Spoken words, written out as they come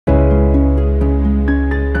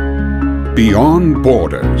Beyond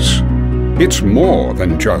borders. It's more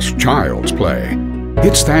than just child's play.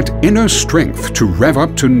 It's that inner strength to rev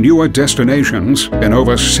up to newer destinations in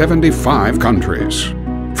over 75 countries.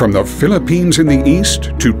 From the Philippines in the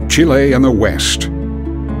east to Chile in the west.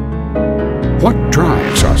 What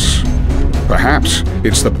drives us? Perhaps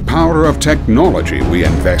it's the power of technology we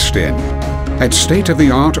invest in. At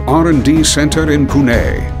state-of-the-art R&D center in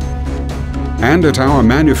Pune, and at our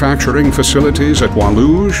manufacturing facilities at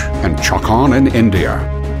Waluj and Chakan in India.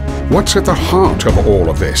 What's at the heart of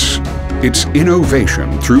all of this? It's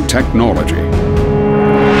innovation through technology.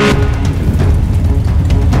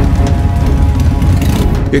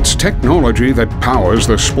 It's technology that powers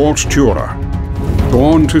the sports tourer,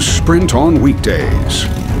 born to sprint on weekdays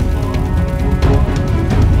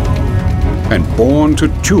and born to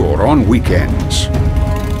tour on weekends.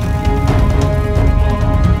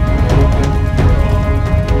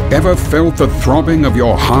 Ever felt the throbbing of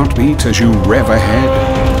your heartbeat as you rev ahead?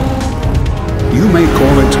 You may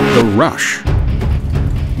call it the rush.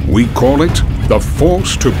 We call it the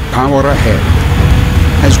force to power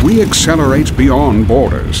ahead. As we accelerate beyond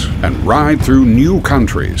borders and ride through new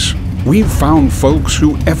countries, we've found folks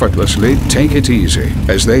who effortlessly take it easy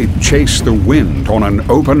as they chase the wind on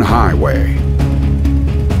an open highway.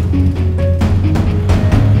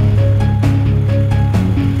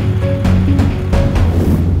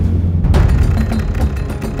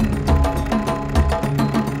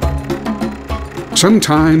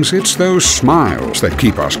 Sometimes it's those smiles that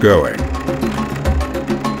keep us going.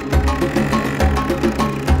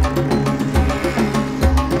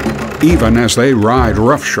 Even as they ride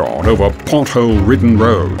roughshod over pothole-ridden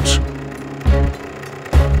roads.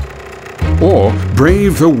 Or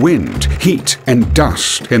brave the wind, heat and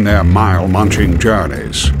dust in their mile-munching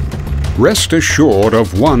journeys. Rest assured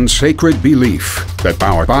of one sacred belief, that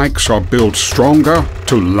our bikes are built stronger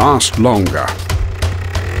to last longer.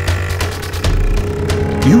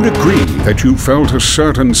 You'd agree that you felt a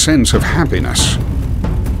certain sense of happiness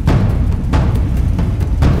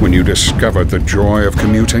when you discovered the joy of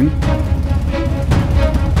commuting?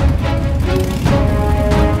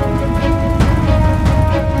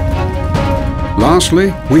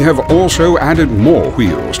 Lastly, we have also added more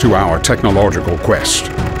wheels to our technological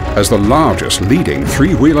quest. As the largest leading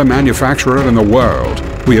three-wheeler manufacturer in the world,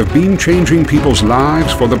 we have been changing people's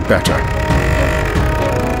lives for the better.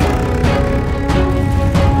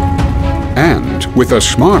 And with the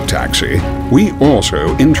Smart Taxi, we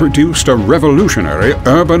also introduced a revolutionary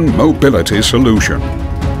urban mobility solution.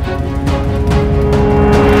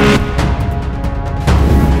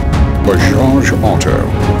 Bajaj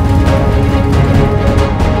Auto.